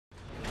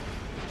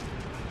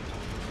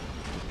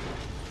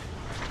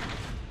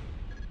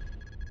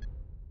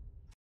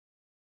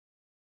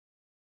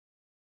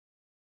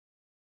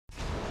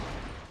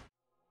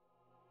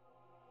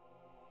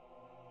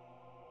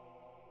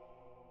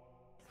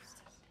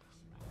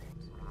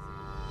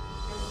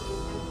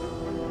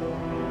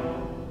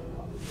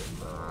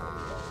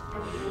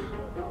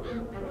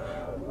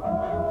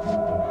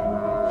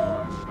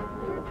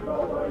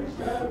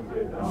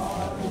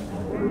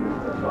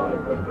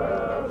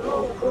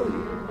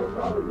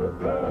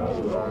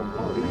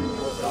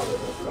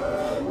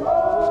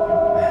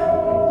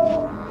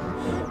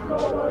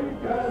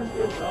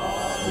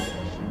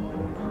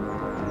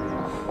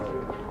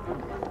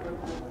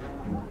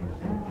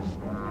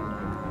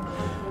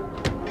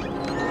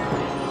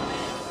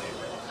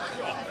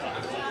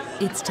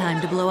It's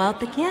time to blow out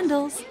the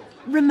candles.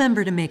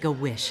 Remember to make a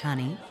wish,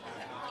 honey.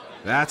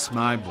 That's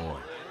my boy.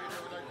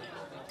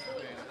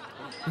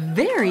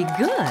 Very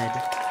good.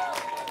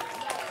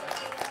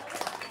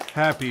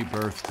 Happy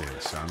birthday,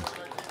 son.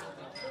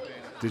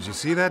 Did you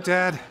see that,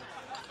 Dad?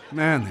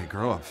 Man, they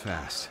grow up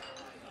fast.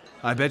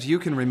 I bet you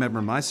can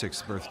remember my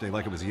 6th birthday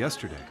like it was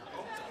yesterday.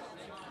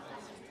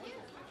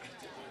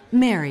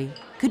 Mary,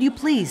 could you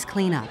please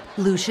clean up?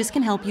 Lucious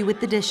can help you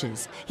with the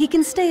dishes. He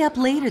can stay up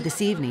later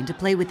this evening to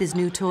play with his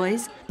new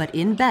toys, but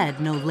in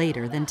bed no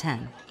later than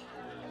 10.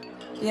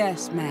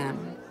 Yes,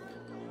 ma'am.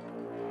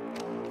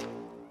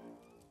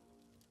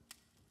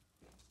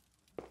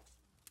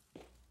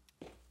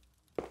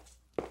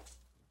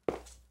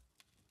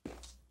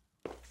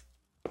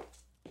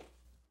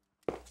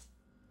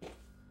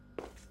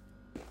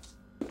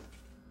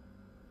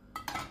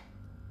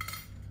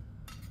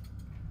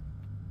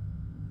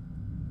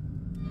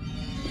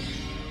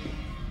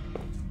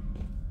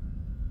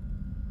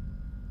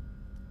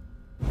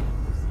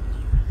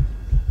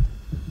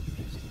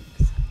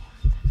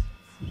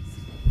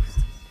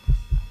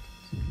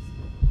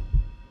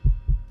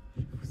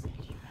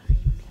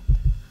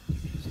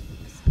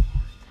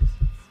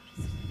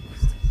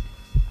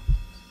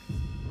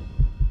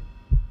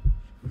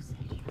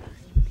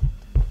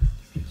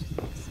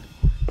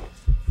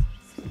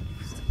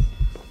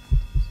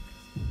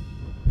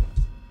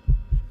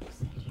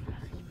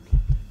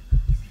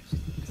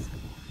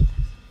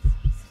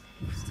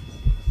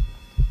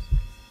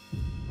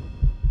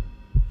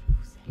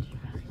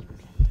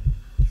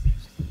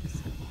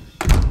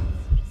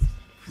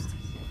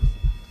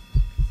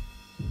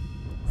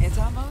 It's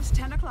almost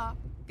 10 o'clock.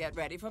 Get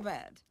ready for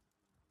bed.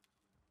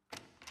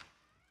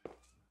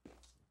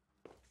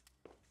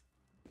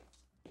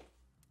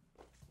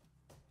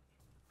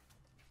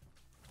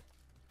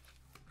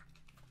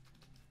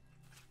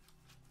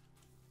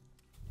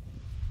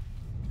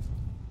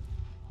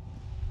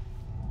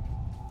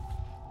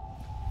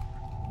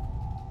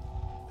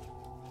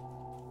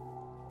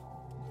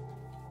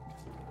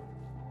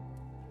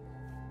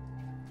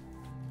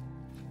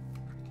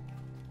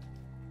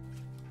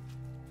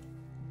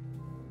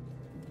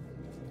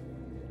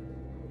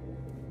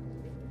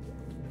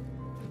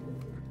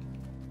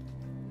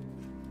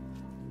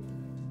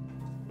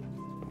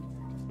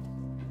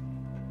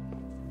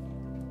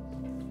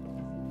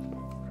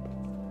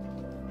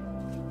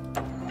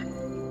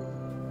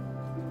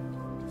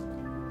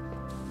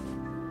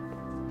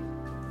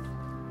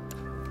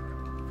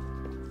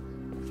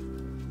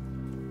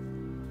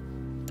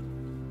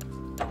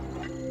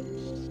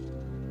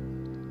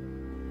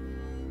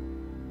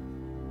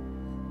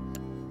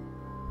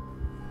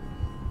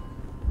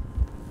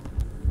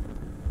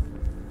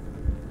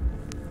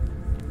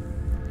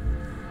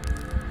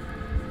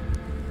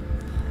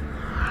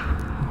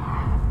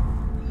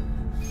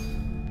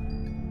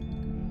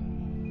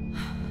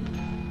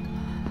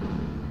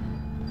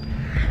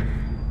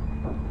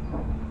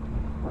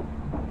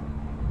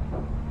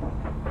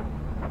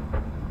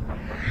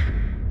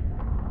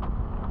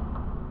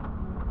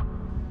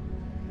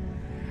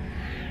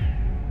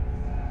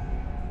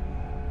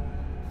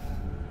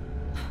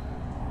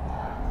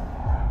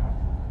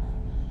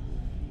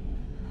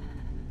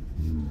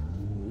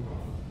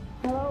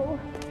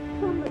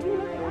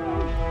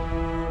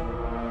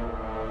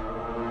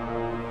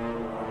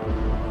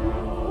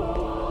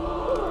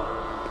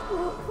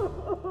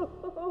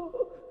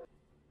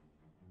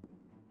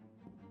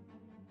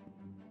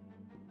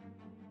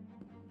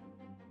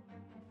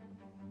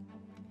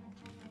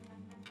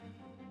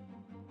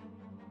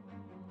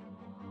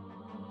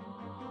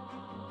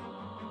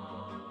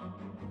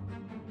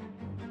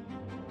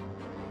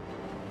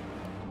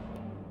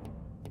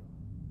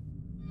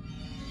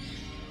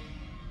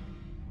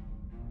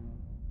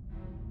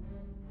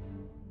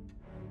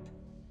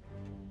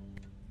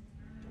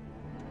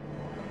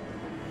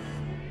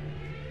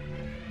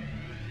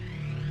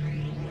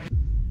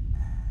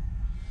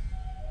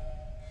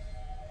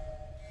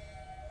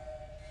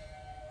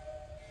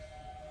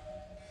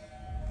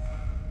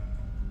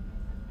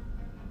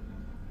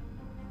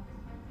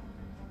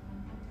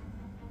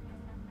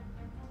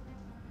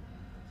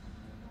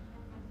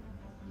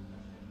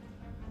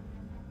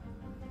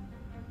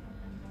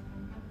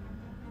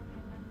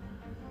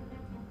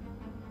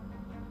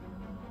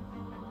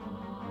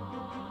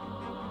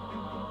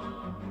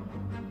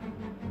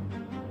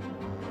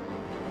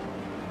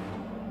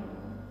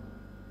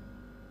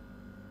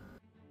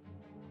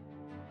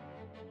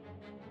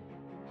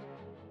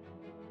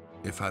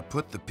 If I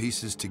put the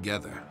pieces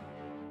together,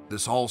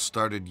 this all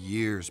started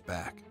years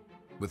back,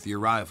 with the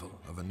arrival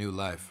of a new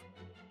life.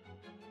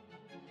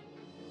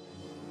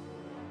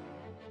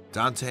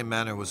 Dante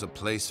Manor was a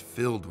place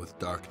filled with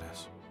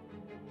darkness,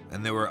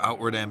 And there were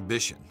outward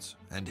ambitions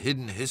and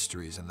hidden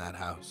histories in that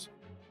house.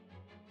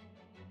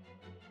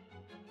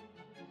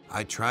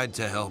 I tried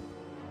to help.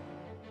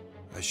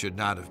 I should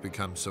not have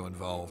become so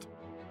involved.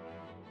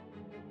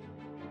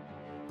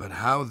 But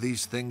how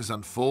these things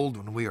unfold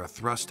when we are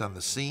thrust on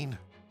the scene,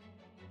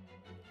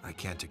 I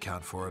can't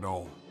account for it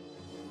all.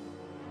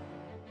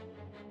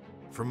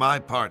 For my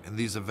part in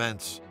these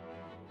events,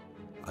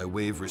 I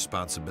waive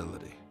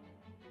responsibility.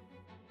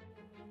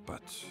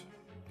 But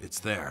it's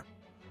there.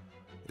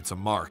 It's a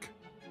mark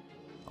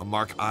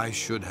I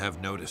should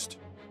have noticed.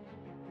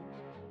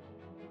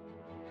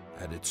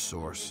 At its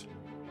source,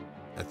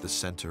 at the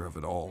center of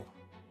it all,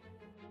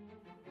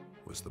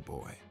 was the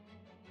boy.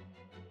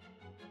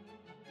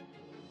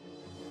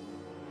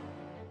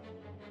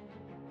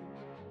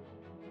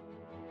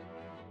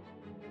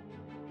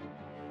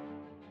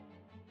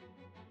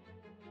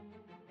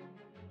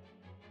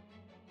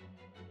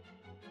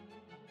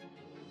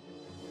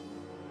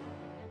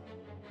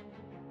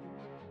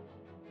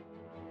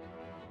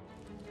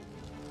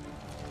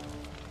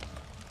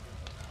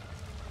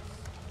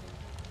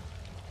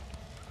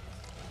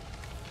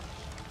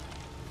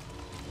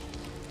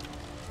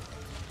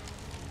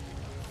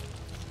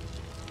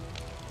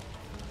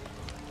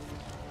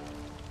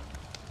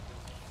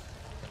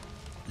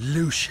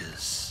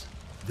 Lucious,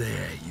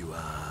 there you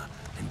are,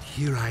 and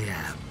here I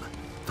am,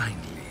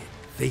 finally,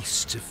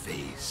 face to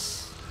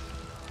face.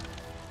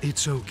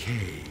 It's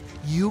okay,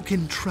 you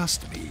can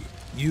trust me.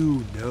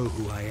 You know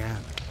who I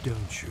am,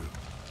 don't you?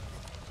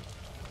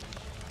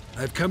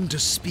 I've come to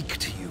speak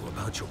to you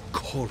about your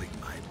calling,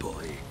 my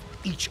boy.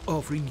 Each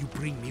offering you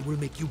bring me will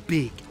make you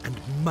big and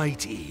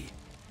mighty.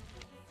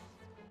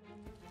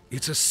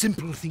 It's a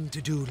simple thing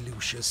to do,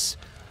 Lucious.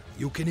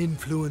 You can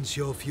influence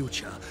your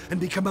future and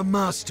become a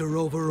master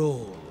over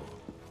all.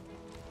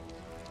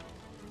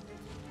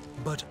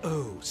 But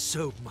oh,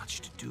 so much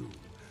to do.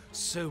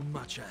 So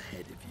much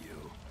ahead of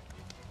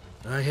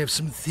you. I have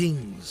some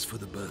things for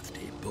the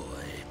birthday boy.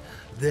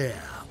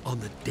 There, on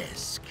the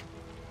desk.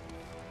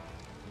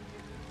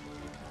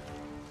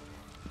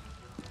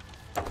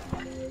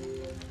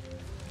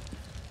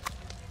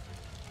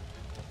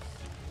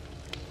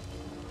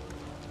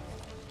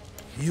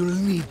 You'll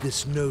need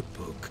this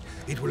notebook.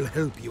 It will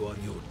help you on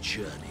your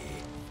journey.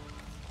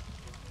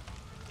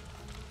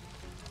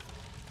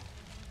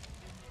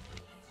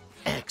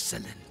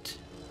 Excellent.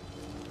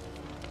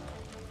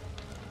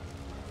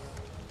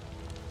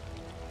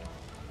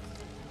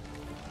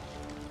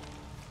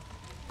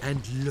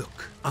 And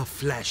look, a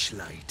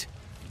flashlight.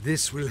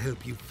 This will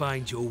help you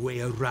find your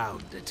way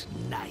around at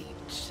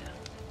night.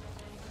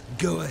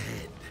 Go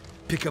ahead,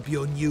 pick up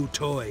your new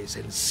toys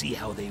and see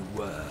how they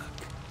work.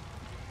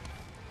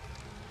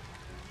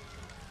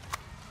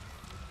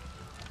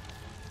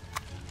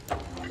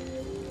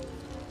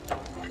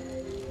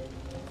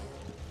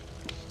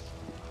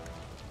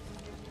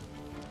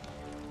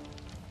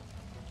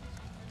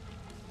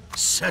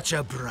 Such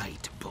a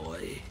bright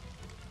boy.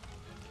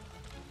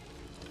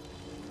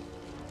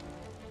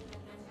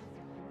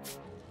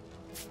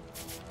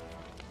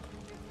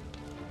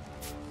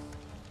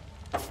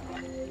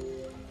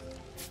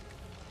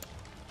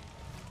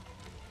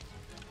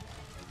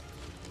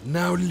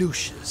 Now,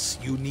 Lucious,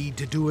 you need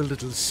to do a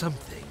little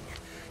something.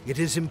 It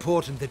is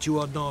important that you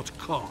are not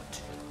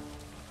caught.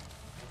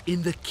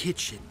 In the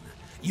kitchen,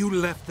 you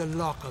left the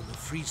lock on the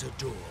freezer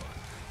door.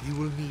 You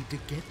will need to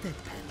get that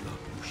padlock,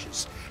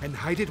 Lucious, and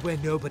hide it where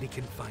nobody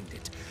can find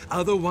it.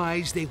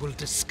 Otherwise, they will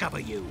discover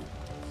you.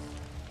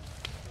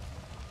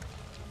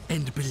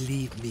 And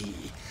believe me,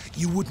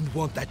 you wouldn't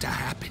want that to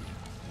happen.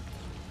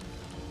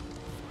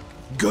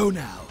 Go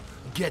now,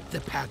 get the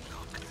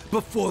padlock,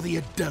 before the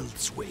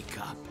adults wake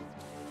up.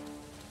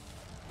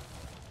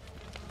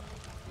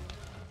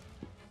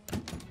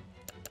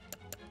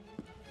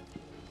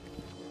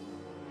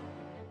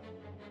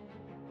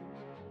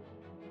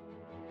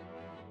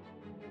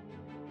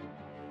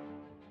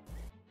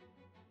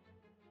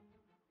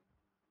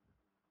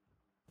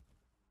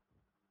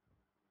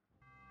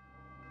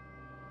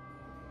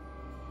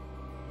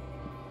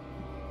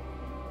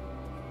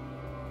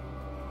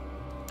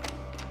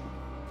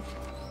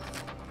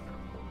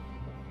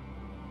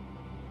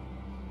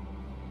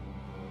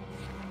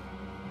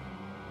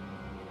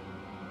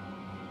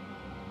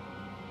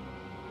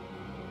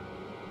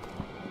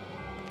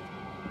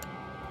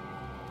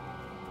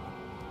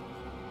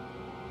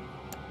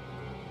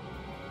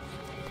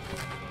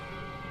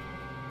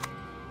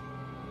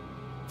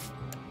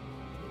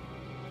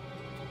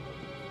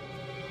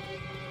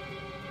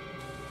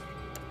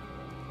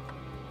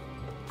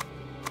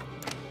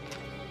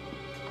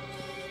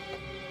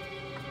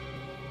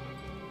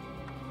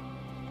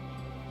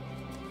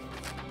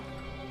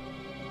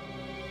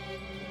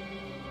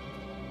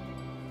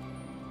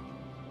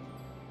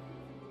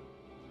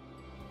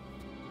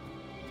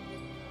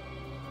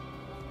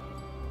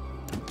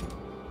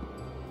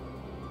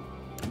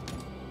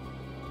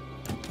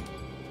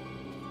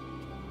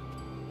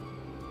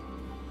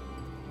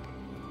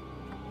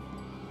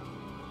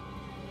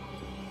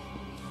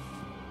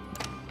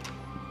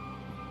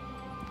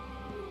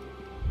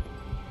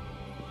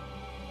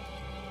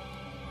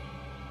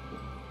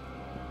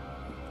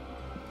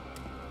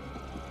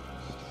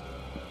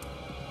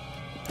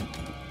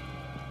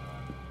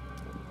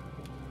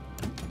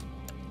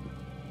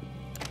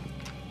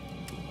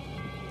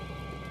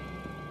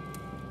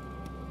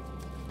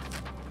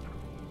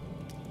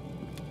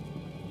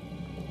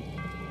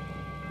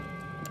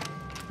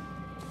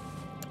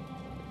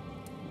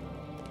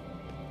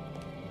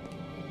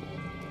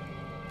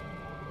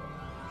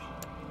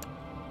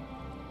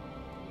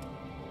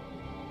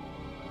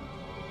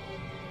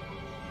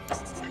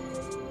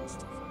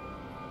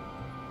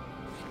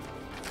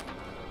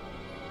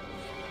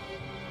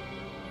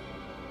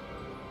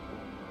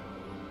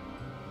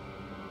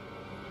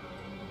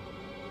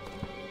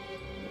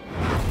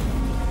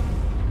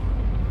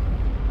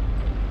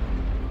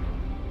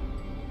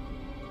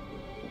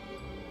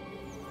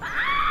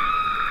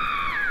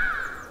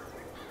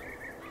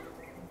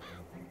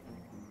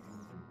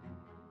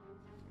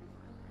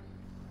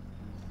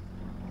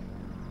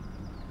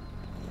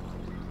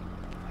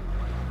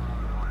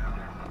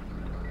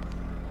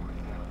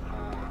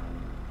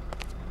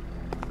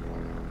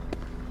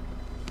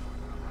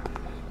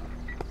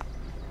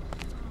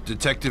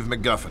 Detective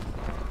McGuffin,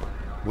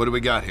 what do we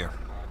got here?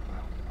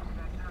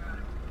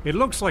 It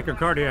looks like a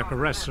cardiac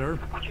arrest, sir.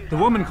 The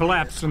woman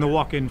collapsed in the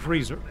walk-in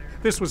freezer.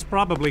 This was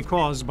probably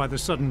caused by the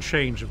sudden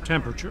change of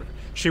temperature.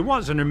 She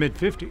was in her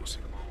mid-50s.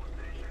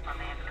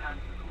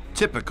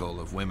 Typical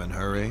of women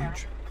her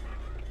age.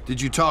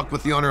 Did you talk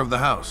with the owner of the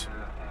house?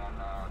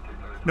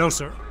 No,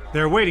 sir.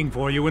 They're waiting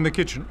for you in the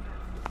kitchen.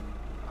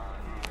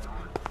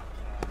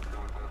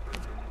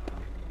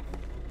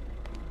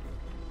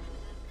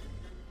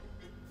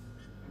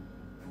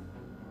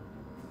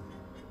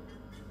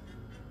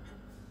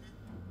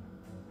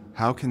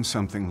 How can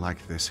something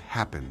like this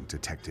happen,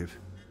 Detective?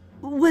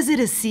 Was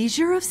it a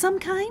seizure of some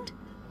kind?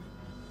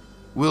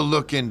 We'll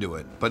look into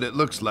it, but it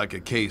looks like a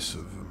case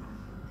of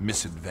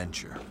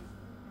misadventure.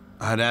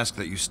 I'd ask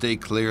that you stay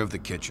clear of the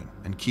kitchen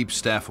and keep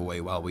staff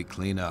away while we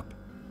clean up.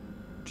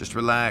 Just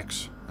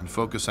relax and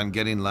focus on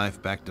getting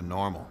life back to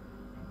normal.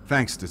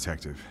 Thanks,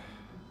 Detective.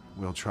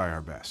 We'll try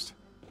our best.